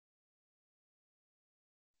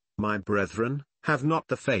My brethren, have not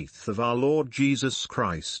the faith of our Lord Jesus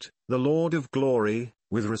Christ, the Lord of glory,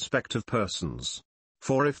 with respect of persons.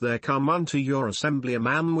 For if there come unto your assembly a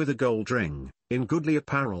man with a gold ring, in goodly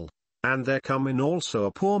apparel, and there come in also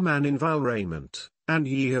a poor man in vile raiment, and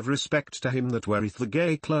ye have respect to him that weareth the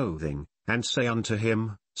gay clothing, and say unto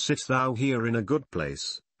him, Sit thou here in a good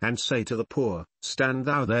place, and say to the poor, Stand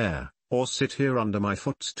thou there, or sit here under my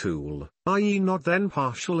footstool, are ye not then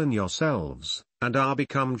partial in yourselves, and are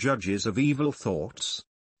become judges of evil thoughts?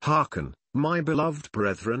 Hearken, my beloved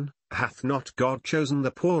brethren, hath not God chosen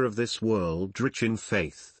the poor of this world rich in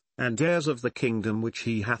faith, and heirs of the kingdom which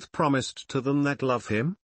he hath promised to them that love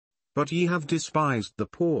him? But ye have despised the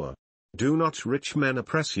poor. Do not rich men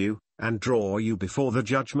oppress you, and draw you before the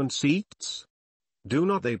judgment seats? Do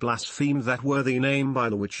not they blaspheme that worthy name by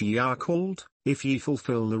the which ye are called? If ye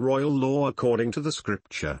fulfill the royal law according to the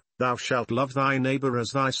Scripture, Thou shalt love thy neighbor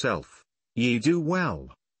as thyself, ye do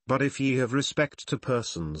well. But if ye have respect to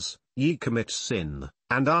persons, ye commit sin,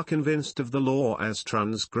 and are convinced of the law as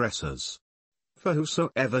transgressors. For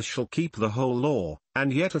whosoever shall keep the whole law,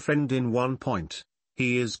 and yet offend in one point,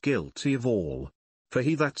 he is guilty of all. For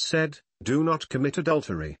he that said, Do not commit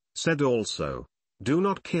adultery, said also, Do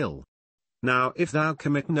not kill. Now if thou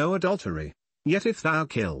commit no adultery, yet if thou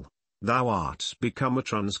kill, thou art become a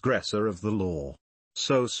transgressor of the law.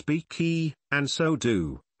 So speak ye, and so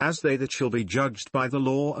do, as they that shall be judged by the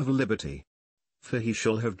law of liberty. For he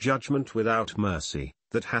shall have judgment without mercy,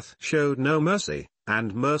 that hath showed no mercy,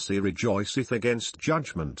 and mercy rejoiceth against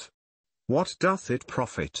judgment. What doth it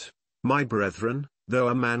profit, my brethren, though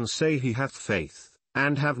a man say he hath faith,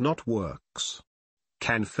 and have not works?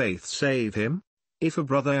 Can faith save him? If a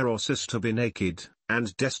brother or sister be naked,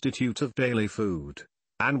 and destitute of daily food,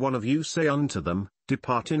 and one of you say unto them,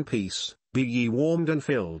 Depart in peace, be ye warmed and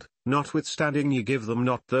filled, notwithstanding ye give them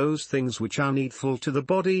not those things which are needful to the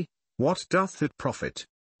body, what doth it profit?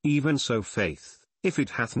 Even so faith, if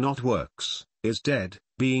it hath not works, is dead,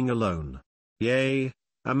 being alone. Yea,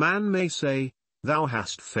 a man may say, Thou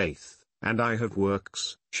hast faith, and I have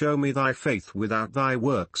works, show me thy faith without thy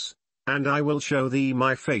works, and I will show thee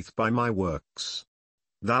my faith by my works.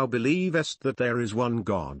 Thou believest that there is one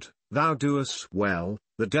God, thou doest well,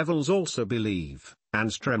 the devils also believe,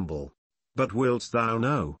 and tremble. But wilt thou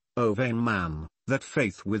know, O vain man, that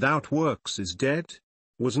faith without works is dead?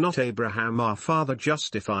 Was not Abraham our father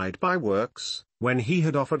justified by works, when he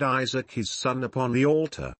had offered Isaac his son upon the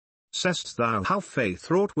altar? Seest thou how faith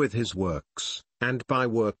wrought with his works, and by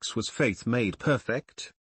works was faith made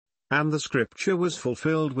perfect? And the scripture was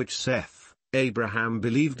fulfilled which saith, Abraham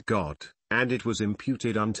believed God, and it was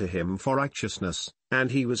imputed unto him for righteousness,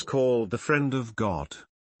 and he was called the friend of God.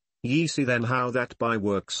 Ye see then how that by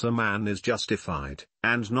works a man is justified,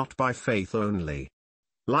 and not by faith only.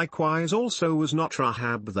 Likewise also was not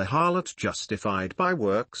Rahab the harlot justified by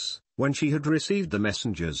works, when she had received the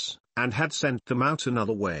messengers, and had sent them out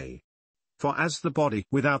another way. For as the body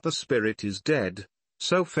without the spirit is dead,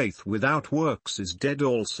 so faith without works is dead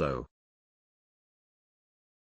also.